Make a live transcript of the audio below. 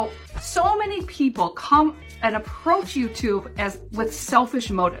many people come and approach YouTube with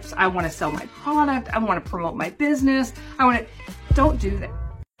selfish motives. I want to sell my product. I want to promote my business. Don't do that.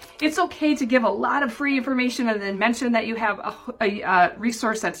 It's okay to give a lot of free information and then mention that you have a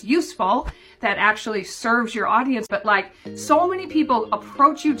resource that's useful, that actually serves your audience. But like, so many people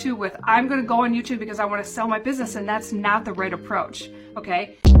approach YouTube with, I'm going to go on YouTube because I want to sell my business, and that's not the right approach.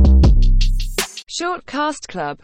 Okay? Shortcast Club.